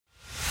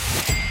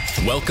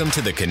Welcome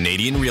to the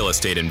Canadian Real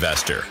Estate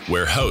Investor,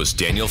 where hosts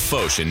Daniel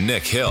Foch and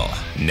Nick Hill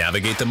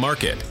navigate the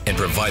market and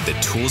provide the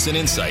tools and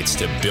insights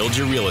to build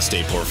your real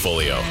estate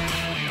portfolio.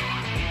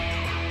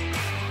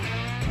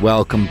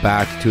 Welcome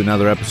back to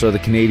another episode of the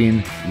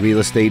Canadian Real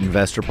Estate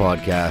Investor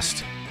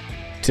Podcast.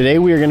 Today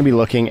we are going to be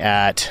looking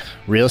at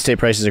real estate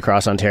prices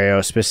across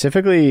Ontario,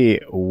 specifically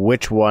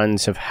which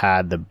ones have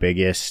had the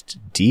biggest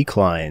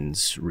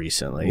declines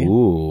recently.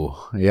 Ooh,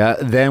 yeah.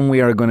 Then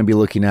we are going to be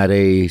looking at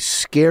a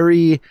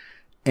scary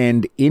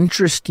and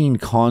interesting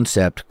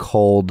concept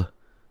called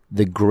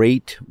the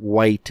Great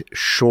White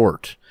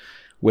Short,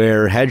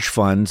 where hedge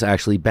funds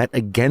actually bet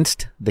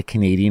against the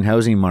Canadian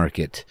housing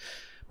market.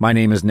 My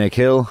name is Nick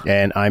Hill.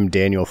 And I'm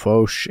Daniel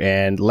Foch.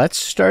 And let's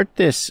start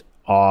this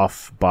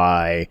off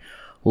by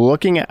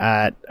looking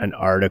at an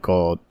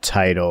article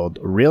titled,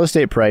 "Real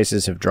Estate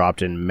Prices Have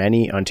Dropped in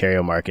Many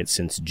Ontario Markets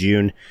Since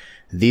June.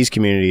 These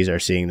communities are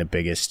seeing the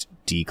biggest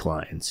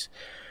declines."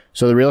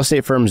 So the real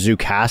estate firm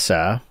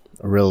Zoocasa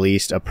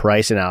released a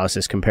price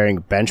analysis comparing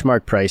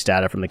benchmark price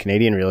data from the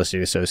Canadian Real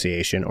Estate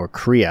Association, or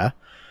CREA,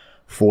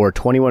 for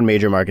 21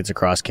 major markets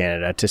across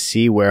Canada to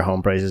see where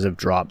home prices have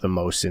dropped the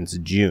most since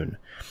June,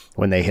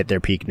 when they hit their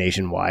peak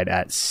nationwide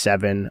at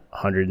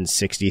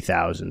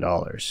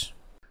 $760,000.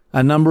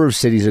 A number of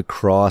cities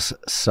across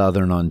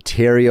southern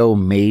Ontario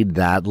made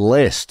that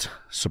list.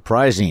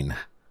 Surprising.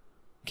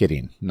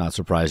 Kidding. Not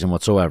surprising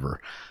whatsoever.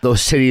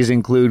 Those cities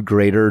include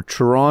Greater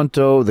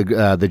Toronto,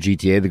 the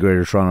GTA, the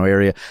Greater Toronto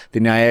Area, the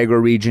Niagara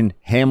region,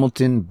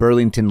 Hamilton,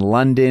 Burlington,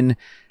 London,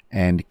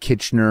 and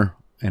Kitchener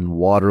and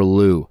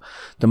Waterloo.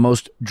 The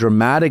most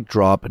dramatic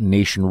drop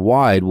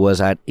nationwide was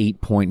at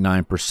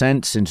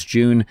 8.9% since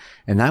June,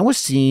 and that was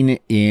seen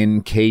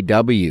in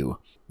KW,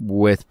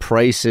 with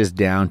prices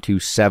down to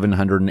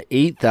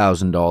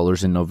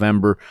 $708,000 in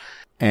November.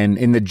 And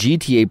in the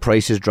GTA,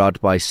 prices dropped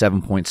by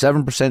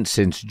 7.7%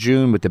 since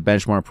June, with the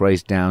benchmark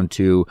price down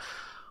to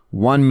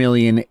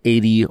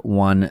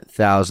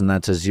 $1,081,000.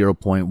 That's a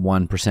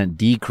 0.1%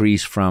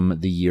 decrease from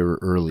the year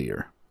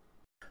earlier.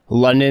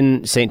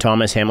 London, St.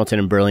 Thomas, Hamilton,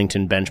 and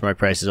Burlington benchmark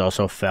prices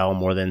also fell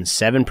more than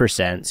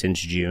 7%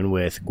 since June,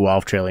 with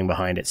Guelph trailing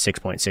behind at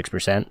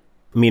 6.6%.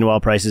 Meanwhile,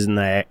 prices in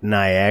the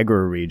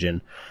Niagara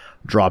region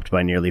dropped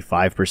by nearly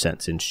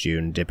 5% since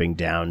June, dipping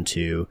down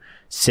to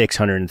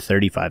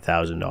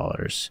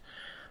 $635,000.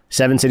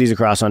 7 cities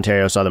across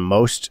Ontario saw the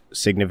most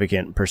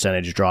significant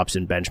percentage drops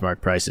in benchmark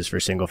prices for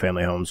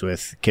single-family homes,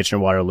 with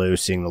Kitchener-Waterloo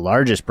seeing the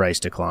largest price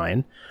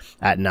decline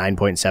at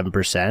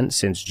 9.7%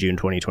 since June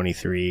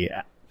 2023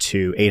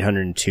 to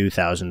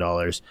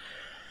 $802,000.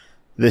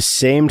 The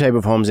same type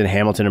of homes in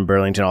Hamilton and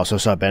Burlington also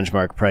saw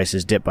benchmark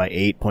prices dip by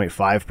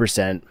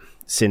 8.5%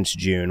 since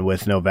June,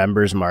 with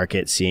November's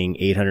market seeing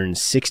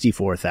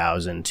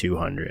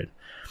 $864,200.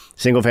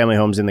 Single-family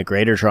homes in the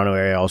Greater Toronto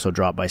Area also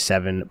dropped by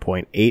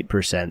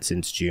 7.8%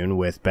 since June,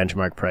 with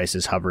benchmark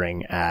prices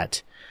hovering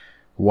at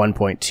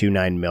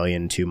 $1.29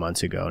 million 2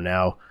 months ago.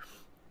 Now,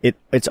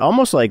 it's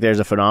almost like there's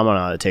a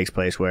phenomenon that takes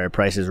place where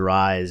prices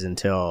rise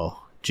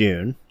until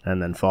June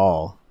and then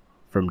fall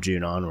from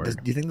June onward.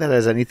 Do you think that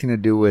has anything to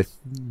do with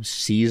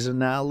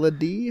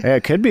seasonality? Yeah,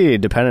 it could be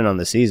dependent on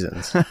the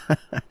seasons.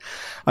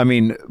 I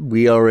mean,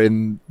 we are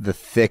in the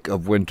thick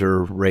of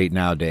winter right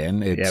now,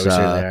 Dan. It's, yeah, we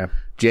certainly are.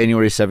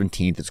 January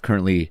 17th. It's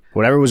currently...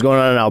 Whatever was going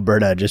on in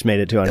Alberta just made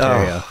it to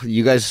Ontario.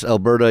 You guys,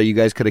 Alberta, you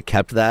guys could have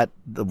kept that.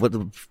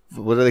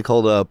 What are they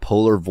called?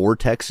 Polar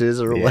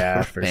vortexes or whatever?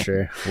 Yeah, for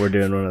sure. We're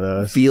doing one of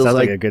those. Sounds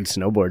like a good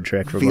snowboard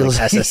trick from feels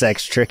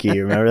SSX Tricky.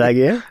 You remember that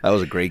game? That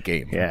was a great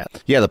game. Yeah.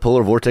 Yeah, the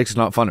polar vortex is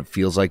not fun. It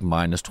feels like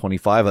minus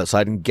 25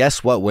 outside. And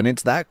guess what? When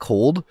it's that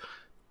cold,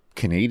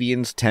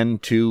 Canadians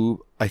tend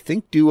to, I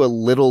think, do a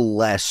little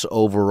less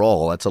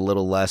overall. That's a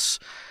little less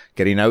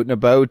getting out and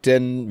about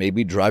and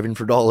maybe driving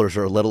for dollars,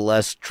 or a little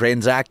less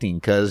transacting,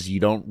 because you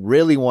don't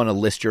really want to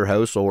list your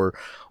house or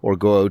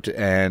go out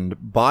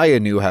and buy a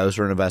new house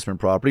or an investment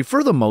property.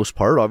 For the most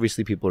part,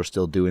 obviously people are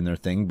still doing their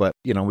thing, but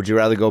would you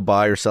rather go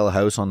buy or sell a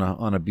house on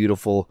a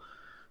beautiful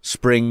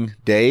spring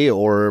day,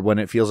 or when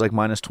it feels like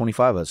minus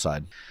 25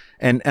 outside?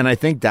 And I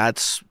think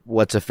that's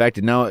what's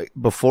affected. Now,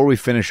 before we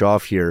finish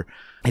off here,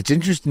 it's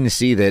interesting to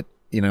see that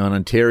in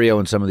Ontario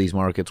and some of these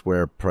markets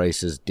where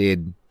prices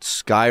did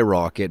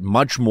skyrocket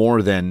much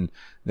more than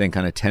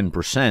kind of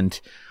 10%,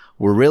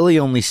 we're really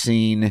only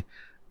seeing,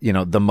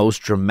 the most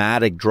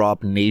dramatic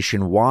drop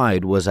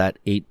nationwide was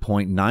at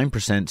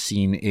 8.9%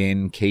 seen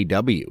in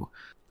KW.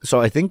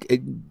 So I think,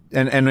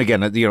 and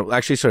again,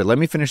 actually, sorry, let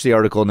me finish the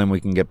article and then we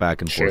can get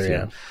back and forth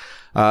here.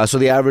 So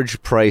the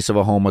average price of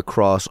a home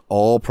across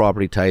all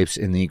property types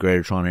in the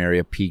Greater Toronto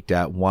Area peaked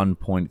at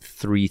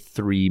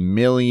 $1.33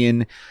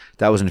 million.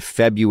 That was in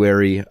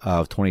February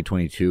of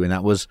 2022, and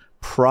that was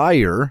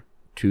prior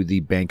to the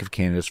Bank of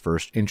Canada's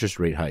first interest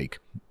rate hike.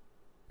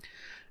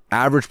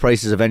 Average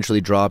prices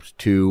eventually dropped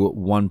to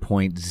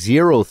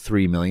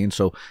 $1.03 million,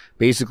 so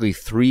basically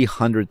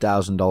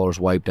 $300,000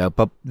 wiped out.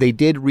 But they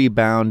did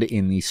rebound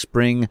in the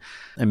spring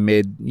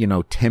amid,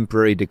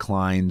 temporary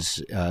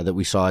declines that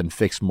we saw in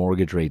fixed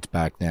mortgage rates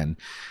back then.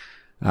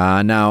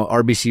 Now,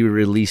 RBC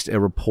released a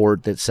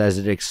report that says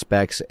it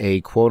expects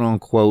a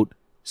quote-unquote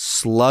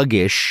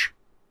sluggish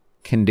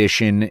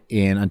condition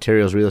in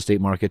Ontario's real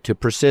estate market to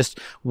persist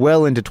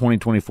well into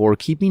 2024,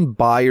 keeping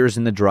buyers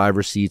in the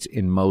driver's seats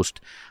in most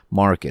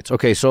markets.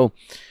 Okay, so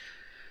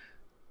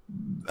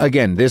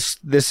again, this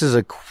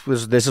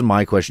is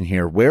my question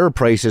here. Where are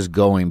prices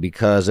going?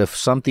 Because if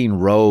something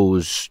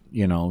rose,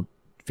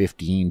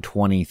 15,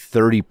 20,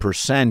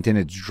 30% and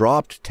it's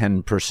dropped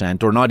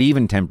 10% or not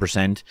even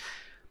 10%,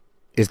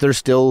 is there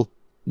still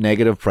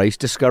negative price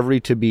discovery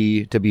to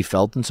be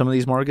felt in some of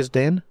these markets,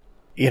 Dan?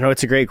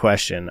 It's a great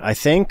question. I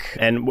think,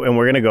 and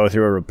we're going to go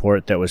through a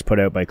report that was put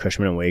out by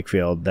Cushman and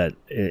Wakefield that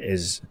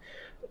is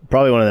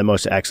probably one of the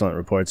most excellent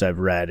reports I've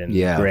read in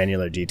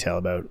granular detail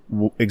about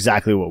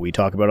exactly what we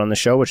talk about on the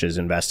show, which is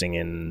investing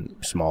in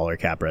smaller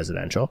cap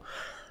residential.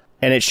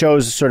 And it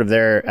shows sort of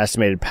their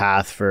estimated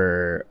path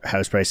for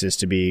house prices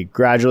to be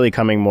gradually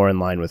coming more in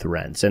line with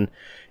rents. And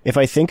if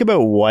I think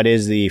about what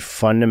is the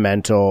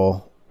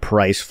fundamental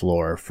price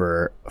floor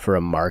for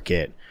a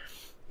market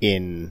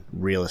in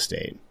real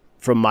estate,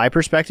 from my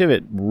perspective,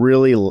 it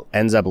really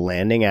ends up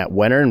landing at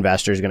when are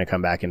investors going to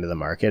come back into the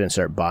market and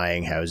start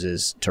buying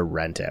houses to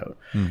rent out.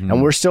 Mm-hmm.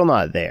 And we're still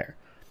not there.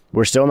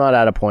 We're still not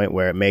at a point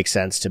where it makes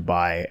sense to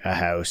buy a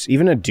house,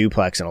 even a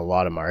duplex in a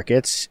lot of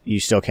markets. You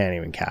still can't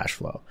even cash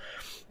flow.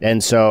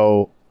 And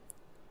so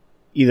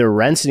either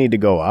rents need to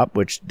go up,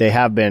 which they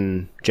have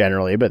been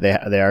generally, but they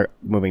are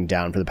moving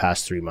down for the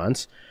past 3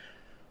 months,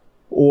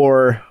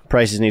 or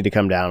prices need to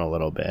come down a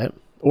little bit,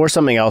 or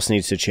something else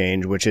needs to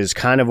change, which is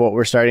kind of what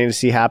we're starting to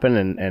see happen.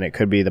 And it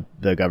could be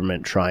the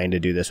government trying to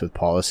do this with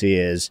policy,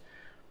 is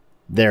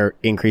they're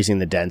increasing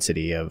the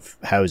density of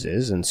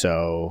houses. And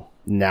so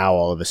now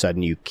all of a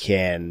sudden you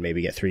can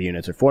maybe get 3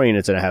 units or 4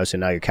 units in a house,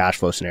 and now your cash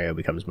flow scenario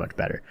becomes much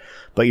better.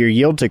 But your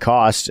yield to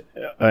cost,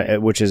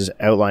 which is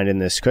outlined in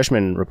this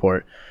Cushman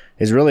report,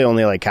 is really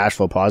only like cash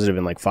flow positive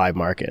in like 5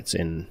 markets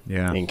in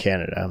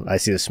Canada. I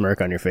see the smirk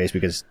on your face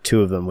because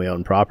 2 of them we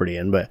own property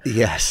in, but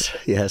yes.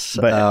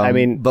 But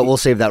but we'll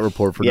save that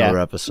report for another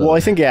episode. Well, I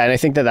think, and I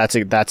think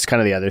that's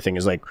kind of the other thing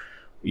is like,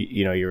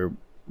 you're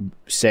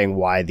saying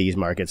why these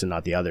markets and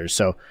not the others.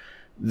 So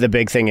the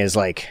big thing is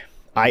like,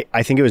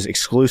 I think it was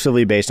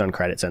exclusively based on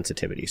credit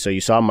sensitivity. So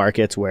you saw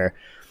markets where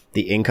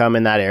the income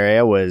in that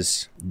area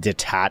was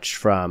detached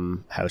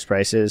from house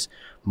prices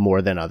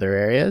more than other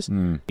areas.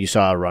 You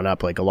saw a run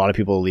up, like a lot of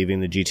people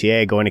leaving the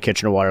GTA, going to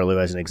Kitchener-Waterloo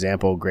as an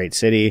example, great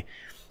city,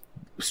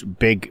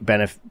 big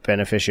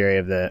beneficiary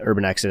of the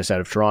urban exodus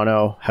out of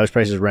Toronto. House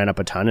prices ran up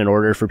a ton. In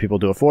order for people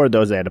to afford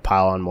those, they had to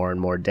pile on more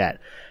and more debt.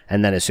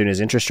 And then as soon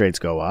as interest rates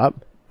go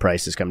up,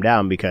 prices come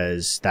down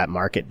because that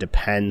market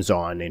depends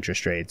on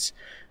interest rates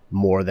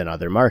more than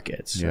other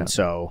markets. Yeah. And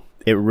so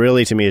it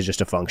really, to me, is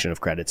just a function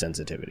of credit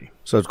sensitivity.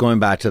 So it's going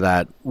back to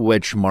that,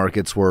 which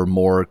markets were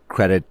more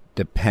credit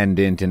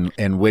dependent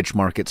and which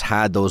markets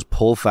had those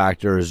pull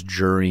factors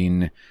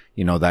during,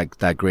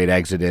 that great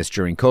exodus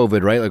during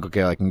COVID, right? Like,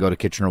 okay, I can go to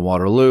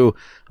Kitchener-Waterloo.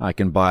 I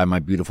can buy my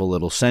beautiful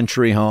little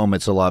Century home.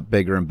 It's a lot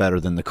bigger and better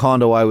than the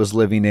condo I was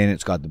living in.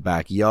 It's got the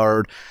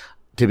backyard.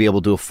 To be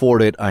able to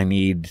afford it, I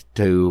need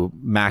to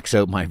max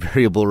out my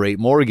variable rate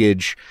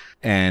mortgage.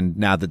 And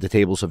now that the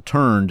tables have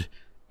turned,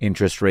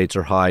 interest rates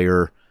are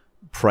higher.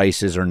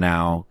 Prices are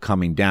now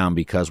coming down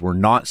because we're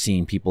not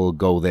seeing people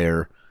go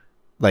there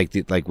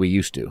like we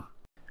used to.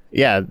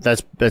 Yeah,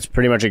 that's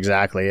pretty much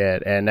exactly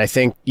it. And I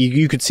think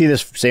you could see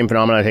this same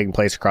phenomenon taking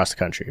place across the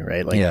country,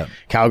 right? Like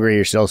Calgary,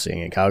 you're still seeing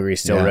it.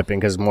 Calgary's still ripping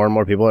because more and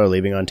more people are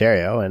leaving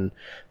Ontario and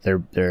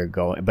they're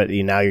going. But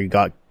now you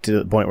got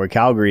to the point where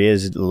Calgary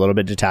is a little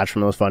bit detached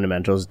from those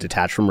fundamentals,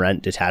 detached from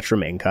rent, detached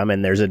from income,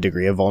 and there's a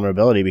degree of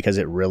vulnerability because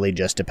it really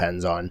just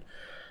depends on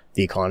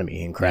the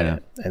economy and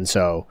credit. Yeah. And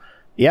so,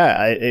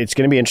 it's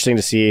going to be interesting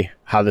to see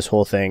how this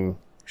whole thing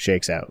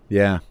shakes out.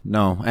 Yeah,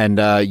 no. And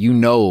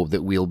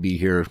that we'll be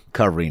here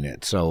covering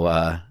it.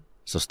 So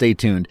stay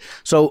tuned.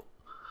 So,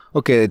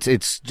 okay,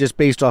 it's just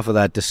based off of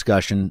that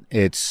discussion,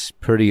 it's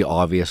pretty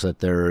obvious that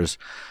there's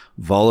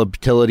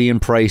volatility in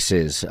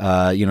prices.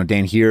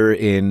 Dan, here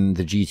in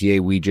the GTA,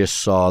 we just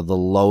saw the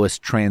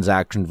lowest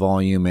transaction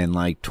volume in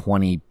like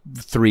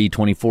 23,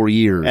 24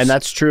 years. And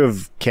that's true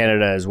of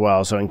Canada as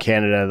well. So in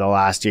Canada, the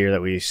last year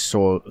that we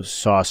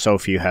saw so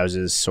few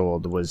houses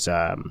sold was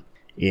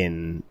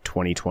in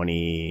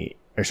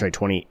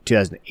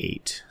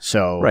 2008.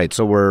 So right.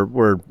 So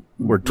we're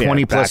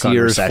 20 plus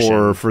years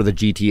for the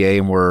GTA,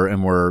 and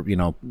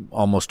we're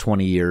almost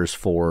 20 years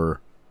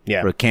for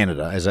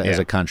Canada as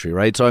a country,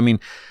 right? So I mean,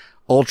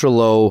 ultra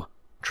low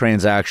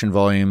transaction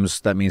volumes.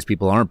 That means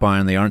people aren't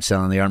buying, they aren't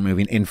selling, they aren't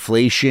moving.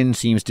 Inflation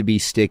seems to be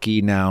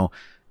sticky now.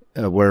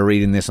 We're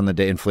reading this on the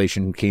day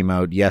inflation came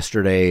out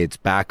yesterday. It's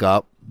back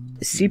up.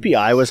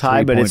 CPI was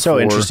high, but it's so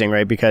interesting,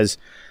 right? Because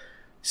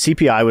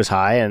CPI was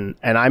high, and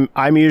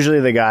I'm usually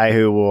the guy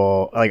who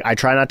will, like, I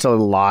try not to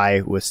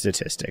lie with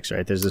statistics,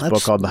 right? There's this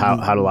book called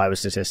How to Lie with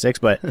Statistics,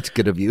 but that's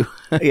good of you.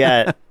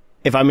 Yeah,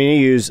 if I'm going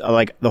to use,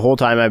 like, the whole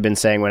time I've been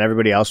saying when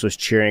everybody else was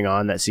cheering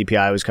on that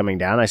CPI was coming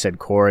down, I said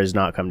core has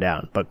not come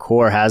down, but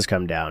core has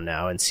come down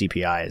now and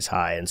CPI is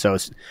high. And so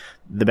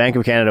the Bank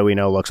of Canada, we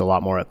know, looks a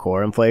lot more at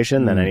core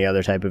inflation than any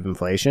other type of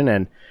inflation.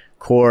 And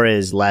core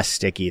is less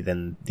sticky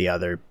than the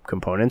other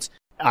components.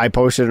 I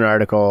posted an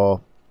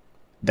article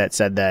that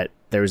said that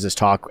there was this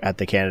talk at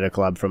the Canada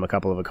Club from a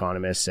couple of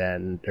economists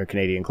or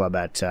Canadian Club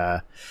at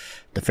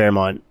the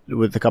Fairmont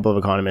with a couple of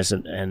economists,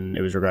 and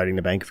it was regarding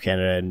the Bank of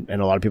Canada,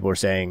 and a lot of people were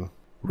saying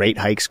rate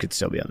hikes could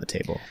still be on the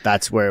table.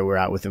 That's where we're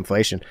at with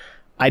inflation.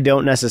 I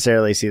don't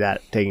necessarily see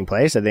that taking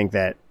place. I think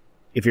that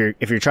if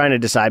you're trying to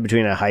decide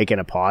between a hike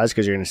and a pause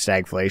because you're going to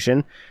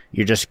stagflation,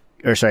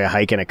 a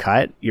hike and a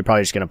cut, you're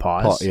probably just going to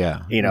pause.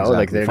 Exactly.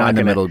 Like they're Find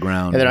not the middle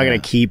ground. And they're not going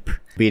to keep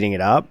beating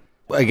it up.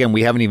 Again,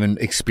 we haven't even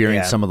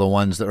experienced some of the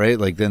ones that, right?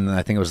 Like then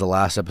I think it was the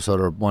last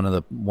episode or one of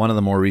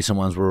the more recent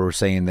ones where we're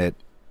saying that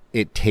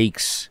it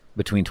takes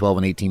between 12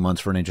 and 18 months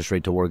for an interest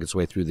rate to work its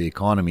way through the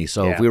economy.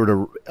 So if we were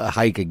to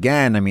hike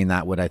again, I mean,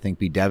 that would, I think,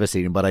 be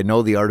devastating. But I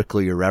know the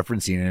article you're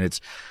referencing, and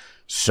it's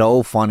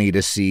so funny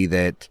to see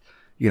that,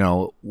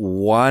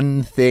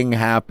 one thing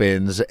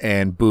happens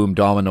and boom,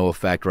 domino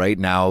effect, right?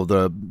 Now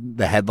the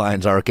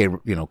headlines are, okay,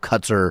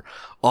 cuts are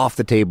off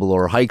the table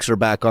or hikes are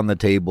back on the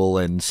table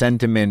and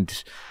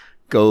sentiment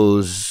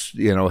goes,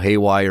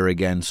 haywire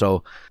again.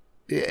 So,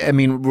 I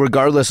mean,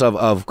 regardless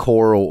of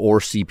core or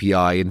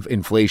CPI,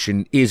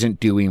 inflation isn't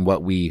doing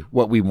what we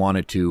want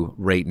it to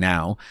right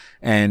now.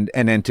 And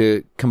then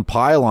to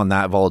compile on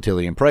that,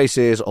 volatility in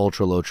prices,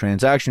 ultra low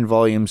transaction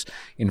volumes,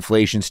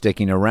 inflation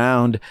sticking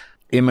around,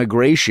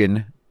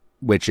 immigration,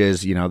 which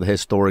is, the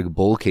historic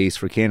bull case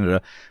for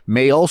Canada,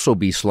 may also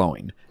be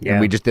slowing. Yeah.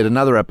 And we just did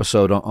another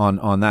episode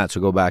on that.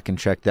 So go back and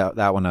check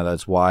that one out.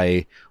 That's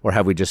why, or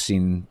have we just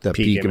seen the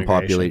peak in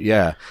population?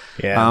 Yeah.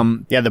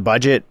 Yeah. The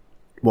budget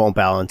won't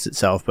balance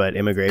itself, but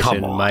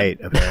immigration might,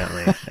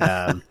 apparently.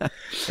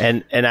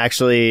 And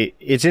actually,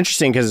 it's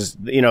interesting because,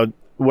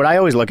 what I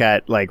always look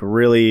at, like,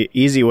 really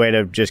easy way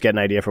to just get an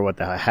idea for what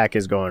the heck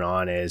is going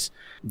on is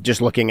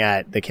just looking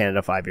at the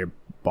Canada 5-year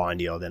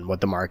bond yield and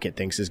what the market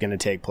thinks is going to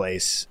take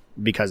place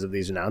because of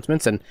these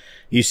announcements. And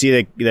you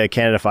see the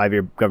Canada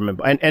 5-year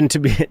government, and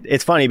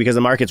it's funny because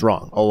the market's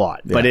wrong a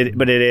lot, but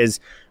it is,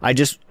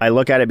 I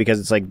look at it because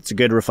it's a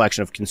good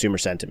reflection of consumer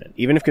sentiment.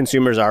 Even if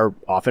consumers are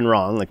often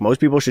wrong, like most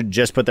people should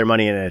just put their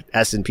money in an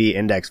S&P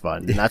index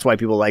fund. And that's why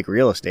people like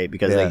real estate,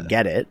 because they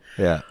get it.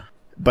 Yeah.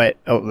 But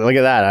look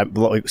at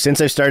that.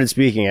 Since I've started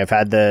speaking, I've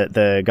had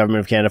the Government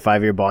of Canada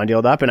 5-year bond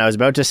yield up, and I was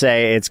about to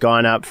say it's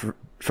gone up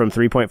from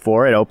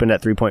 3.4. It opened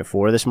at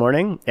 3.4 this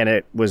morning, and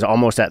it was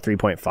almost at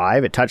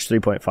 3.5. It touched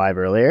 3.5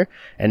 earlier,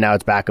 and now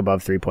it's back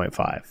above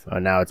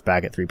 3.5. Now it's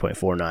back at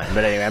 3.49.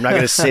 But anyway, I'm not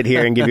going to sit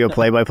here and give you a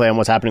play-by-play on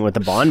what's happening with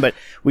the bond, but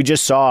we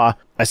just saw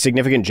a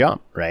significant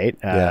jump, right?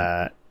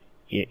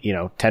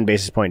 10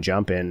 basis point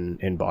jump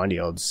in bond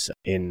yields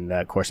in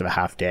the course of a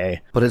half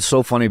day. But it's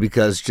so funny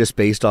because just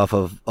based off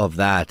of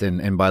that,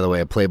 and by the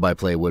way, a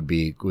play-by-play would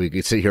be, we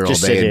could sit here all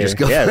day and just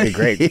go. Yeah, it'd be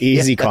great.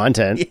 Easy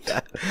content.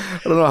 Yeah. I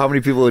don't know how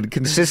many people would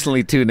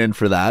consistently tune in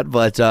for that,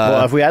 but...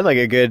 well, if we had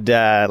a good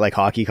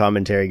hockey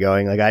commentary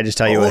going, I just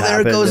tell you what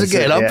happened. There it goes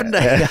again, up and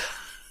down.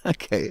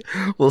 Okay,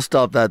 we'll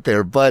stop that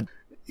there. But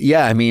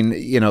yeah, I mean,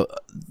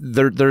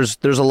 there's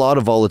a lot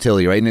of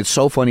volatility, right? And it's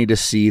so funny to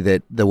see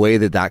that the way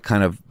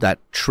that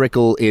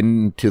trickle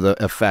into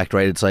the effect,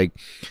 right? It's like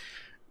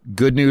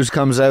good news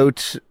comes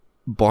out,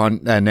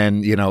 bond, and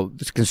then,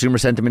 consumer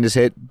sentiment is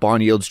hit,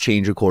 bond yields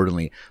change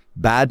accordingly.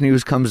 Bad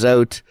news comes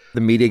out,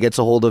 the media gets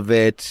a hold of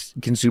it,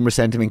 consumer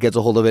sentiment gets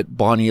a hold of it,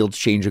 bond yields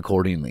change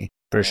accordingly.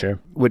 For sure.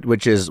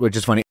 Which is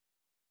funny.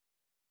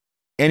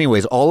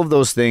 Anyways, all of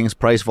those things,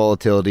 price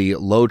volatility,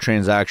 low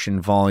transaction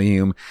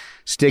volume,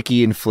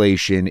 sticky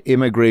inflation,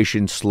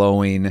 immigration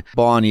slowing,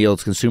 bond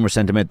yields, consumer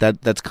sentiment,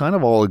 that's kind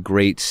of all a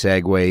great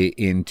segue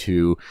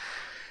into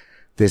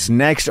this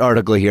next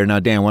article here. Now,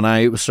 Dan, when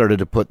I started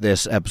to put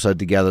this episode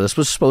together, this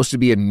was supposed to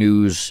be a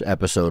news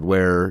episode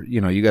where,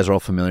 you guys are all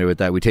familiar with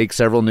that. We take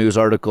several news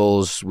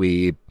articles,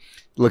 we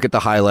look at the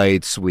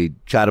highlights, we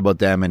chat about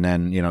them, and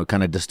then,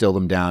 kind of distill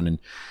them down and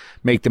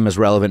make them as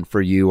relevant for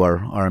you,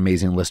 our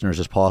amazing listeners,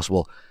 as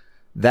possible.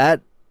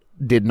 That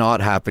did not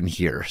happen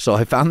here. So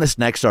I found this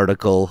next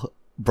article,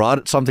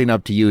 brought something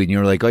up to you, and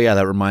you're like, oh yeah,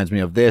 that reminds me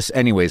of this.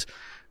 Anyways,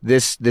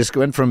 this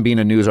went from being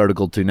a news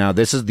article to now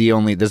this is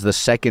the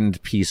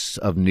second piece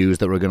of news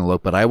that we're going to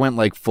look, but I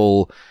went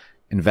full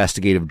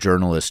investigative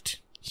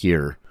journalist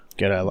here.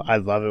 Good. I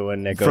love it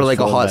when Nick goes for a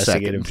full hot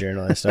investigative second.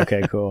 Journalist.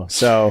 Okay, cool.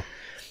 So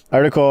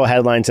article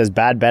headline says,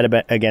 bad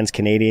bet against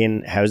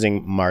Canadian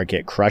housing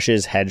market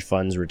crushes hedge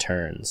funds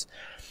returns.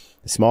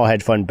 The small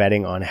hedge fund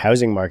betting on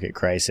housing market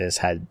crisis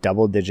had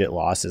double-digit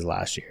losses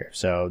last year.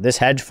 So this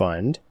hedge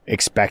fund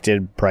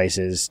expected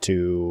prices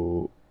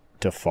to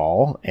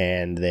fall,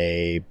 and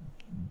they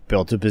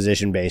built a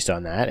position based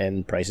on that,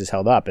 and prices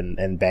held up,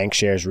 and bank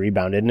shares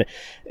rebounded. And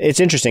it's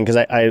interesting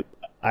because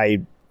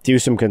I do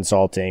some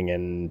consulting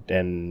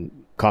and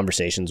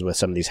conversations with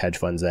some of these hedge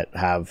funds that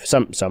have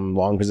some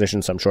long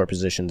positions, some short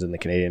positions in the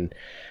Canadian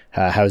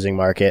housing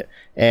market.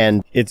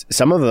 And it's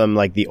some of them,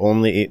 like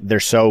they're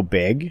so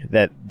big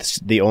that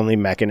the only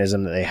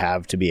mechanism that they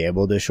have to be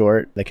able to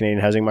short the Canadian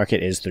housing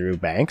market is through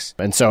banks.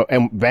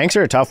 And banks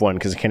are a tough one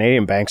because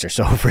Canadian banks are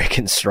so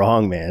freaking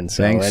strong, man.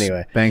 So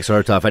anyway, banks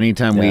are tough.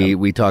 Anytime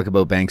we talk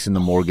about banks in the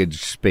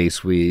mortgage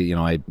space,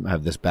 I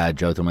have this bad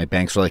joke that my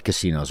banks are like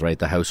casinos, right?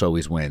 The house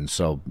always wins.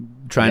 So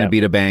trying to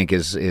beat a bank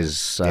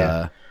is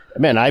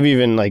man, I've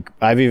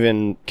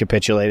even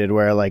capitulated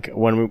where, like,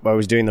 when I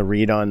was doing the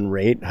read on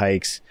rate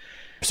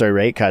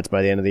cuts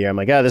by the end of the year, I'm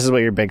like, this is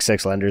what your big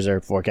six lenders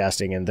are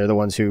forecasting, and they're the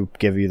ones who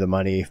give you the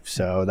money.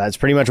 So that's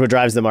pretty much what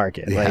drives the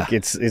market. Yeah. Like,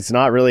 it's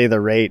not really the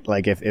rate.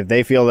 Like, if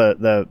they feel that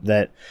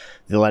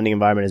the lending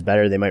environment is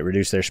better, they mimight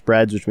reduce their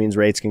spreads, which means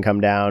rates can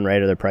come down,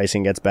 right? Or their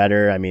pricing gets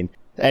better. I mean,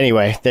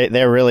 anyway,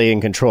 they're really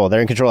in control.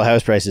 They're in control of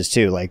house prices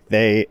too. Like,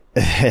 the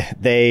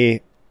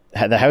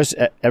house,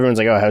 everyone's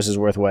like, a house is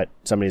worth what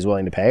somebody's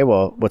willing to pay.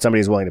 Well, what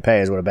somebody's willing to pay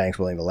is what a bank's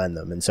willing to lend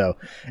them. And so,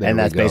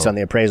 that's based on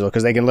the appraisal,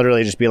 because they can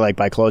literally just be like,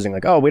 by closing,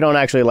 like, we don't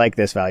actually like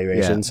this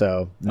valuation. Yeah.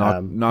 So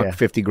knock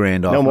 50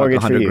 grand off, no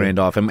mortgage, 100 grand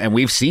off. And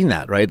we've seen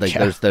that, right? Like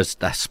there's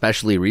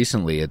especially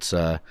recently, it's,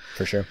 for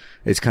sure,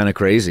 it's kind of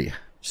crazy.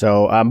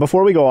 So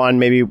before we go on,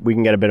 maybe we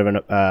can get a bit of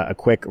a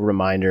quick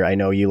reminder. I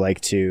know you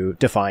like to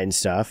define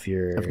stuff.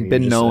 I've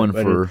been known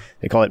for...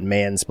 They call it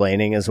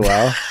mansplaining as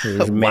well.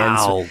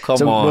 Wow,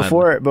 come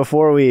on.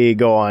 Before we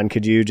go on,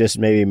 could you just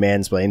maybe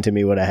mansplain to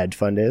me what a hedge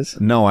fund is?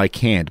 No, I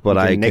can't, but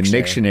I can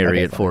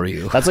dictionary it for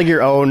you. That's like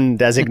your own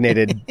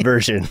designated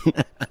version.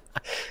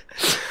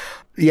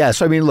 Yeah,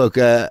 so I mean, look,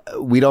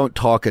 we don't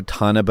talk a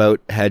ton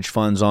about hedge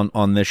funds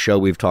on this show.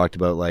 We've talked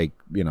about, like,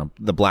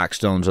 the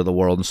Blackstones of the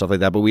world and stuff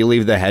like that, but we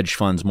leave the hedge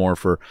funds more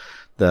for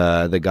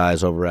the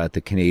guys over at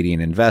the Canadian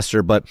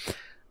Investor. But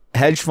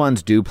hedge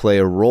funds do play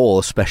a role,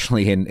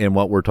 especially in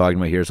what we're talking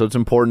about here. So it's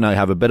important to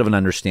have a bit of an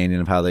understanding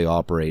of how they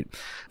operate.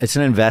 It's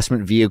an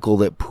investment vehicle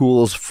that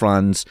pools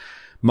funds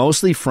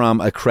mostly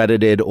from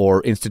accredited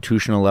or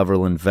institutional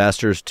level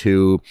investors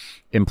to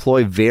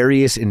employ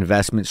various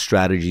investment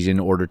strategies in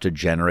order to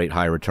generate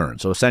high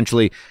returns. So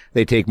essentially,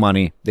 they take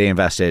money, they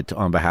invest it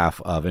on behalf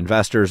of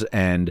investors,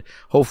 and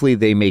hopefully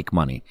they make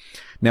money.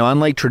 Now,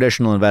 unlike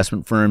traditional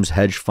investment firms,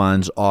 hedge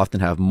funds often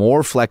have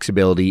more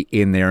flexibility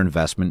in their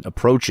investment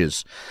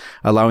approaches,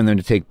 allowing them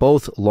to take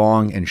both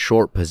long and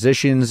short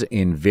positions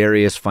in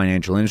various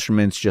financial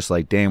instruments, just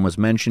like Dan was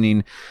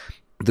mentioning.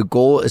 The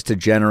goal is to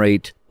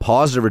generate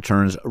positive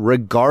returns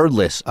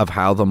regardless of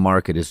how the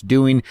market is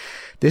doing.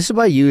 This is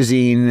by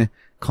using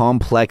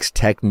complex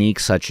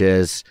techniques such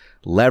as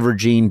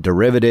leveraging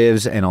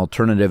derivatives and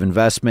alternative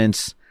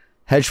investments.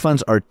 Hedge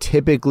funds are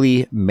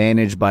typically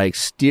managed by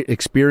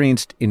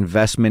experienced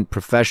investment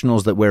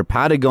professionals that wear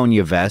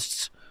Patagonia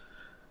vests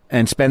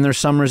and spend their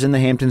summers in the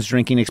Hamptons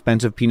drinking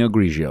expensive Pinot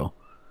Grigio.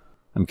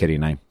 I'm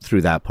kidding. I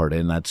threw that part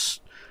in. That's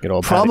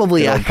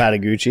probably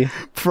Patagucci.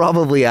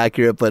 Probably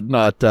accurate, but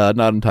not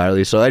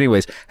entirely. So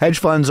anyways, hedge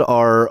funds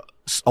are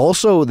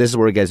also, this is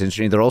where it gets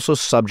interesting, they're also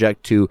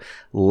subject to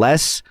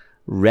less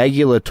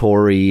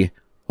regulatory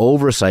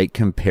oversight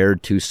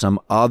compared to some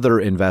other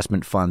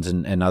investment funds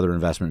and other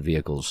investment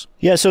vehicles.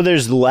 Yeah, so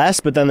there's less,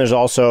 but then there's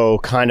also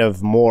kind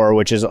of more,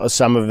 which is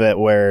some of it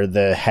where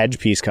the hedge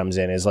piece comes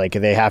in, is like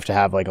they have to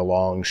have like a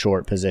long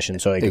short position.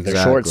 So like if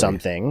they're short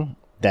something,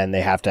 then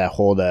they have to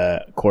hold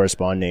a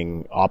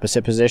corresponding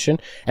opposite position.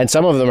 And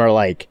some of them are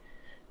like,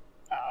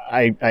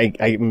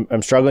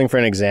 I'm struggling for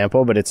an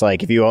example, but it's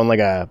like if you own like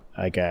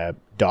a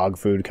dog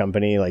food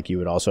company, like you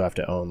would also have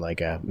to own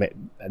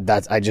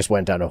I just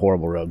went down a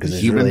horrible road because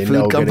there's really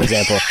no good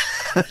example.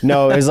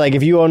 No, it was like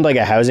if you owned like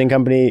a housing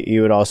company,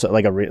 you would also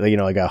like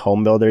like a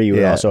home builder, you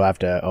would also have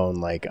to own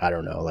like, I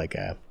don't know, like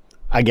a...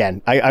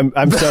 Again, I'm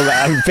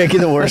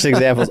picking the worst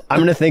examples. I'm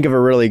going to think of a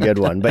really good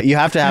one, but you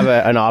have to have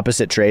an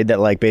opposite trade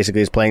that like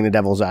basically is playing the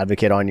devil's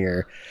advocate on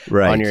your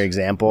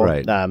example.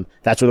 Right.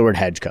 That's where the word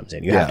hedge comes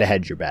in. You have to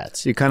hedge your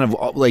bets. You kind of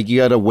like, you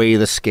got to weigh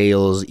the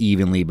scales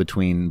evenly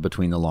between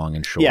the long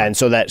and short. Yeah, and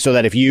so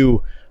that if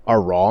you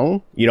are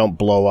wrong, you don't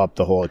blow up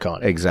the whole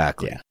economy.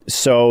 Exactly. Yeah.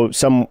 So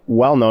some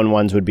well-known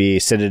ones would be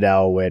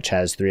Citadel, which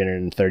has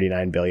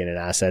 $339 billion in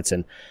assets,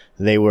 and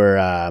they were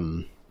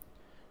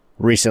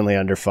recently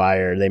under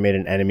fire. They made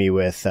an enemy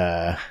with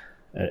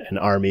an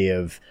army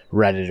of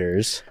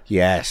Redditors.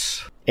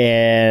 Yes.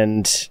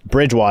 And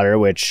Bridgewater,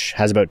 which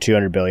has about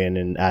 $200 billion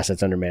in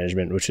assets under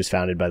management, which was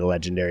founded by the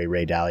legendary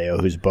Ray Dalio,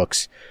 whose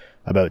books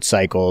about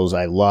cycles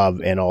I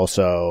love, and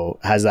also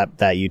has that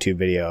YouTube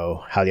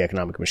video, How the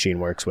Economic Machine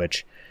Works,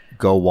 which...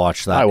 Go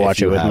watch that. I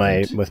watch it with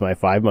my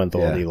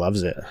 5-month-old. Yeah. He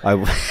loves it.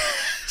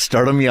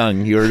 Start them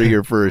young. You heard it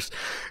here first.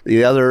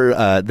 The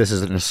other, this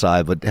is an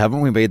aside, but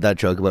haven't we made that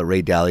joke about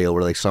Ray Dalio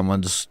where like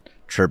someone's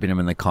chirping him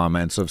in the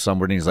comments of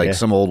somebody, he's like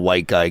some old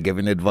white guy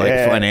giving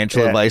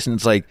financial advice, and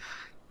it's like,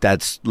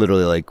 that's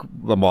literally like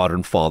the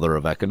modern father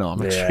of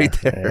economics right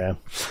there.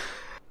 Yeah.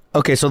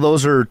 Okay, so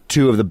those are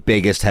two of the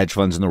biggest hedge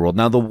funds in the world.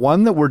 Now, the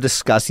one that we're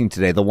discussing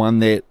today, the one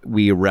that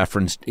we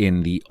referenced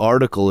in the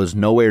article, is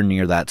nowhere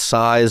near that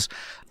size.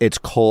 It's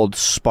called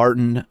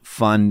Spartan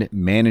Fund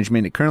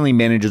Management. It currently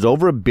manages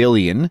over $1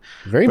 billion.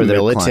 Very for their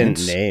militant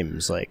clients.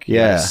 names, like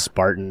Yeah.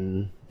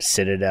 Spartan,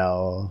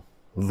 Citadel,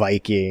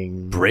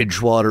 Viking,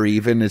 Bridgewater,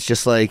 even. It's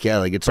just like, yeah,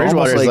 like it's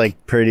Bridgewater almost is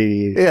like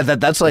pretty. yeah,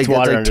 that's like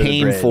water that's under like the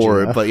tame bridge, for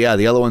you it. know? But yeah,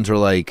 the other ones are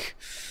like,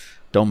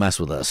 don't mess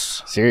with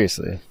us.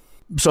 Seriously.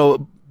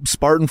 So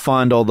Spartan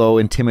Fund, although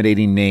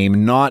intimidating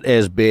name, not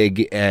as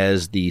big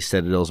as the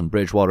Citadels and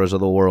Bridgewaters of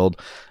the world.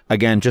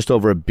 Again, just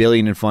over $1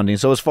 billion in funding.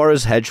 So as far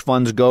as hedge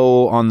funds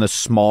go, on the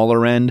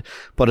smaller end,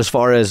 but as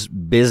far as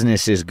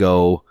businesses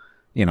go,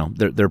 you know,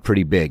 they're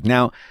pretty big.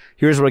 Now,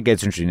 here's where it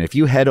gets interesting. If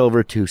you head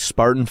over to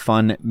Spartan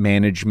Fund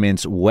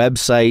Management's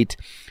website,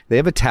 they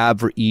have a tab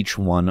for each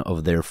one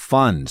of their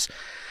funds.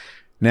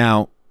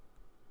 Now,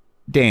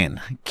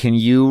 Dan, can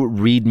you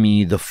read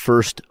me the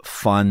first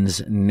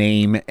fund's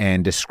name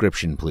and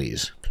description,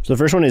 please? So the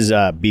first one is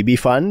BB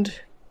Fund,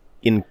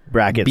 in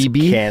brackets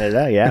BB?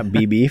 Canada. Yeah,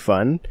 BB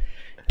Fund,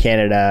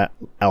 Canada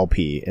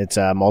LP. It's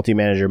a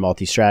multi-manager,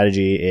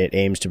 multi-strategy. It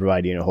aims to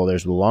provide unit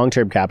holders with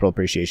long-term capital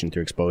appreciation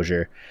through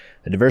exposure,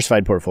 a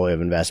diversified portfolio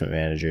of investment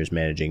managers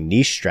managing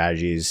niche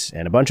strategies,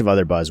 and a bunch of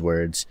other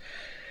buzzwords.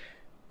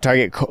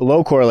 Target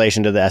low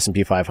correlation to the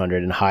S&P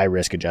 500 and high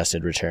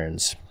risk-adjusted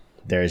returns.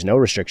 There is no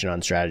restriction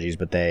on strategies,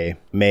 but they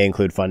may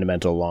include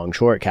fundamental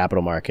long-short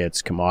capital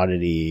markets,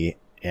 commodity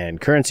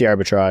and currency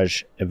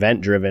arbitrage,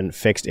 event-driven,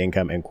 fixed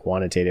income, and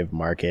quantitative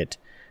market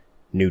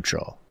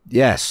neutral.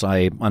 Yes,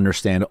 I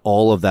understand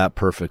all of that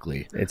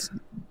perfectly. It's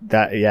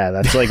that, yeah,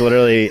 that's like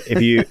literally,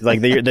 if you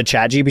like the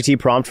ChatGPT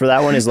prompt for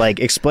that one is like,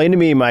 explain to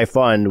me my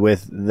fund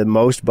with the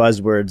most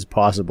buzzwords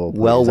possible. Please.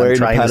 Well, wearing I'm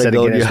trying to set a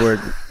Patagonia.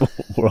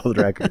 Guinness world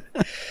record.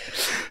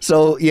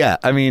 So, yeah,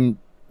 I mean,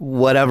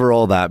 whatever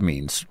all that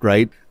means,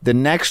 right? The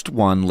next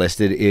one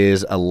listed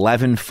is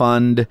 11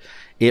 Fund.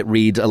 It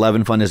reads,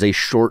 11 Fund is a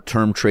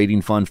short-term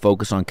trading fund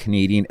focused on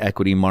Canadian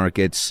equity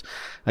markets.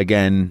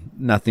 Again,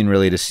 nothing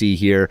really to see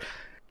here.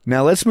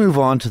 Now, let's move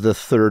on to the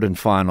third and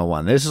final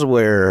one. This is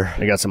where...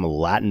 I got some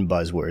Latin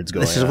buzzwords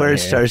going on. This is where it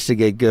here. starts to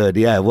get good.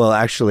 Yeah, well,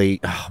 actually,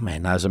 oh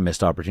man, that was a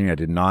missed opportunity. I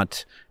did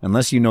not,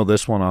 unless you know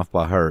this one off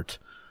by heart,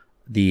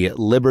 the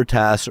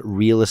Libertas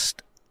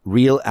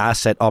Real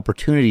Asset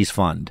Opportunities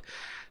Fund.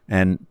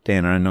 And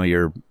Dan, I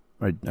know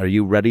are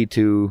you ready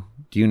to,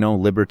 do you know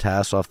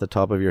Libertas off the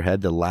top of your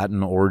head, the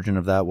Latin origin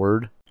of that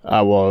word?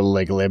 Well,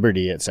 like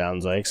liberty, it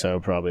sounds like,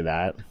 so probably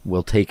that.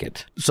 We'll take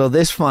it. So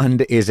this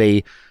fund is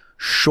a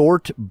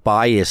short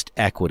biased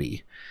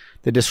equity.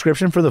 The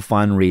description for the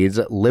fund reads,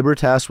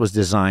 Libertas was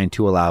designed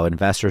to allow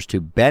investors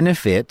to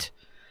benefit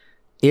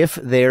if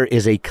there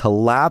is a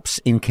collapse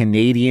in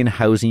Canadian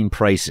housing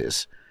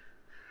prices.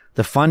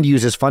 The fund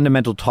uses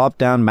fundamental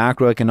top-down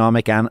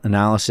macroeconomic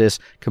analysis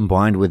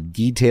combined with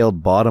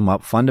detailed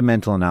bottom-up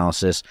fundamental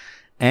analysis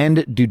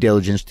and due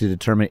diligence to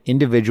determine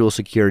individual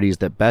securities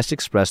that best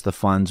express the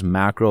fund's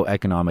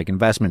macroeconomic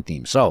investment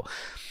theme. So,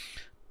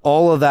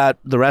 all of that,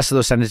 the rest of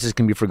those sentences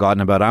can be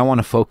forgotten about. I want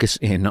to focus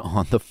in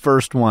on the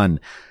first one.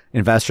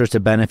 Investors to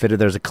benefit if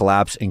there's a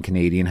collapse in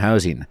Canadian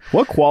housing.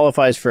 What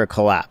qualifies for a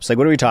collapse? Like,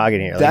 what are we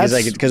talking here?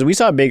 Like, because we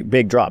saw a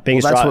big drop.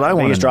 Biggest that's drop, what I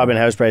want to biggest drop know. in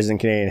house prices in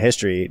Canadian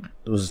history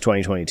was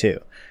 2022.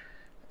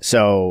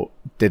 So,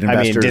 Did I mean,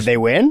 investors did they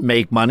win?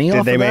 make money Did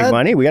off they of make that?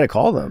 money? We got to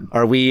call them. Is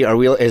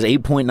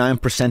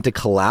 8.9% a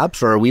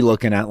collapse, or are we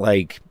looking at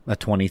like a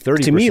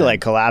 20-30%? To me,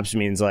 like collapse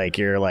means like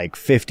you're like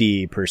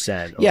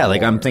 50%. yeah,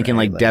 like I'm more, thinking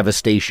right? like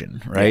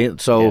devastation, right? Yeah,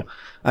 So, yeah.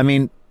 I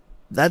mean,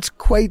 that's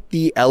quite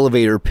the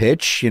elevator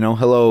pitch. You know,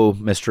 hello,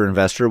 Mr.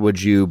 Investor.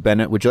 Would you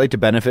like to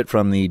benefit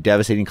from the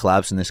devastating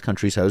collapse in this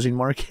country's housing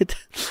market?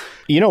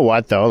 You know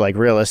what though? Like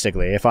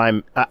realistically, if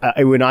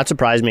it would not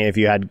surprise me if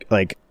you had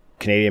like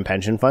Canadian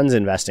pension funds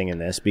investing in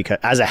this because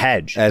as a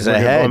hedge,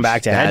 going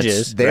back to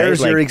hedges. There's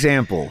right? your Like,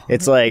 example.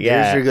 It's like,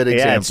 There's yeah, your good yeah,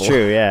 example. it's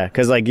true, yeah,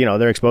 because like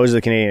they're exposed to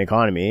the Canadian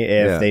economy.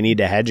 If Yeah. they need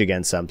to hedge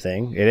against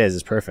something,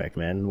 it's perfect,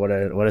 man. What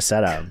a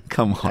setup!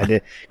 Come on.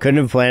 Couldn't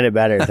have planned it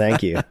better.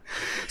 Thank you.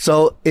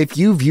 So if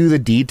you view the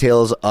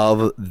details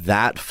of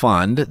that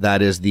fund,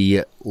 that is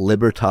the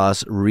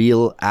Libertas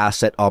Real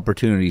Asset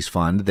Opportunities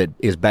Fund that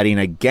is betting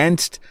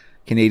against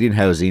Canadian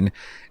housing,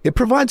 it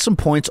provides some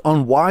points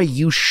on why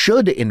you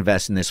should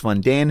invest in this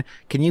fund. Dan,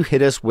 can you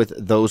hit us with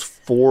those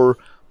 4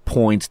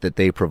 points that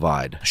they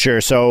provide? Sure.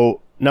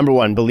 So, number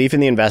one, belief in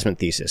the investment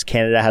thesis.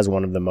 Canada has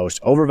one of the most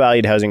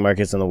overvalued housing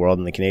markets in the world,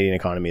 and the Canadian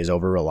economy is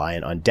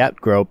over-reliant on debt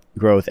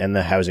growth and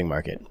the housing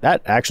market.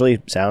 That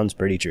actually sounds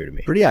pretty true to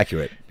me. Pretty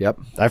accurate. Yep.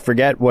 I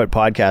forget what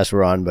podcast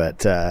we're on, but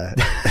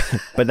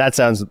but that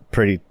sounds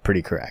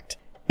pretty correct.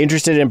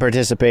 Interested in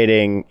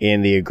participating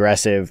in the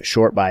aggressive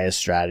short bias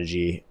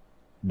strategy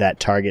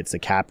that targets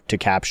to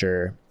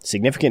capture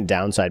significant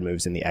downside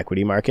moves in the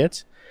equity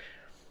markets.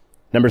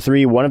 Number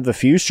 3, one of the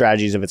few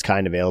strategies of its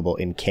kind available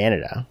in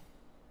Canada.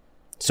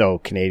 So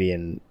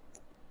Canadian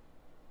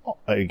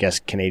I guess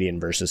Canadian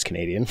versus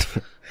Canadian.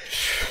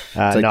 It's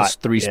like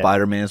three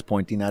Spider-Mans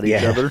pointing at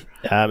each other.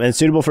 And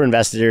suitable for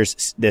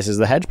investors, this is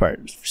the hedge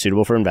part,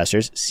 suitable for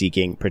investors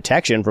seeking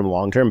protection from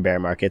long-term bear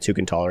markets who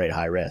can tolerate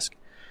high risk.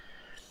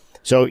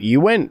 So you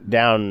went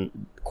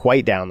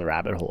quite down the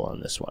rabbit hole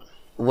on this one.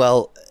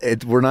 Well,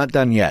 we're not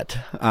done yet.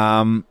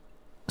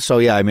 So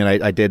yeah, I mean,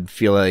 I did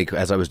feel like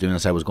as I was doing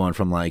this, I was going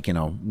from like,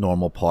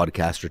 normal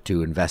podcaster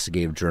to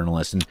investigative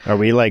journalist. And are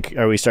we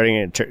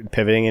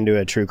pivoting into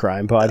a true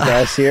crime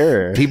podcast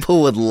here? Or?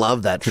 People would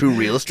love that. True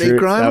real estate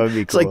crime. That would be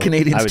cool. It's like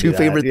Canadians' two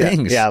favorite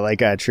things. Yeah,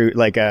 like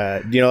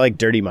like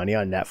Dirty Money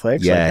on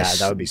Netflix. Yes,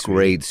 that would be sweet.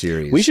 Great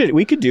series.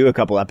 We could do a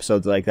couple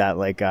episodes like that.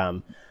 Like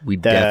we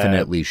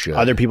definitely should.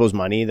 Other People's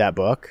Money, that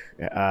book.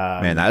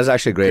 Man, that is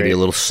actually a great idea. A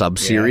little sub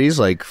series,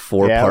 like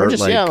 4-part,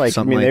 something like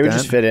they would that.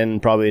 just fit in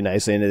probably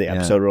nicely into the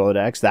episode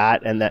Rolodex.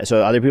 That and that.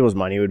 So Other People's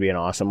Money would be an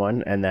awesome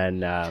one. And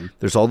then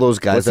there's all those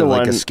guys that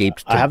like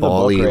escaped to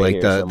Bali,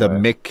 right, like the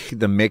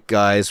Mick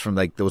guys from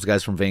like those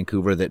guys from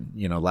Vancouver that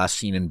last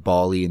seen in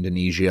Bali,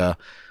 Indonesia,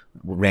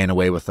 ran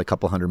away with a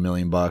couple $100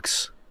 million.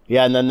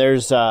 Yeah, and then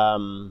there's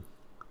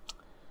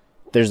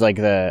like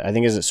I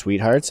think is it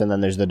Sweethearts, and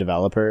then there's the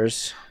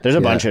Developers. There's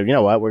a bunch of,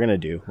 what we're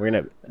going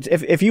to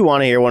if you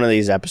want to hear one of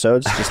these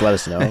episodes, just let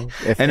us know.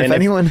 If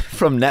anyone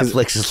from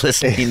Netflix is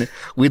listening,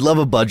 we'd love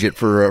a budget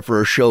for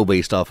a show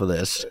based off of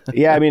this.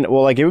 Yeah, I mean,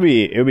 well, like it would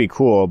be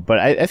cool, but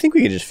I think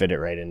we could just fit it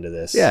right into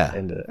this. Yeah.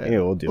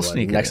 We'll do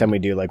one. Next time we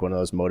do like one of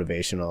those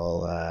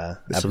motivational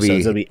episodes.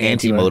 It'll be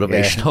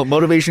anti-motivational. Yeah.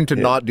 Motivation to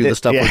not do the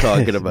stuff we're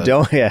talking about.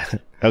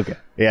 Okay.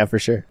 Yeah, for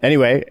sure.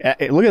 Anyway,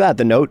 look at that.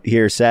 The note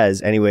here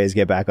says, anyways,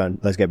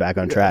 let's get back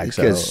on track.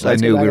 Because I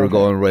knew we were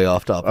going way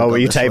off topic. Oh, were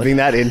you typing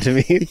that into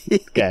me?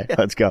 Okay,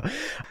 let's go.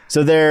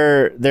 So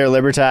their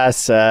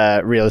Libertas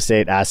real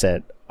estate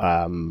asset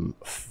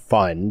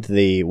fund,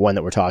 the one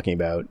that we're talking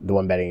about, the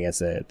one betting against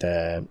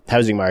the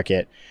housing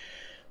market,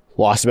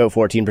 lost about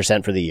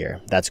 14% for the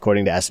year. That's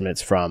according to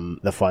estimates from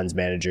the fund's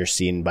manager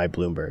seen by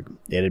Bloomberg.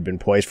 It had been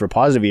poised for a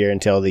positive year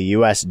until the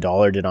U.S.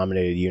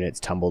 dollar-denominated units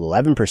tumbled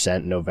 11%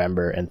 in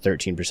November and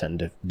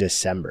 13% in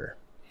December.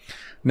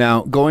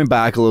 Now, going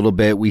back a little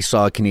bit, we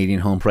saw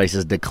Canadian home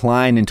prices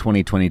decline in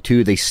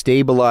 2022. They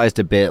stabilized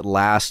a bit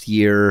last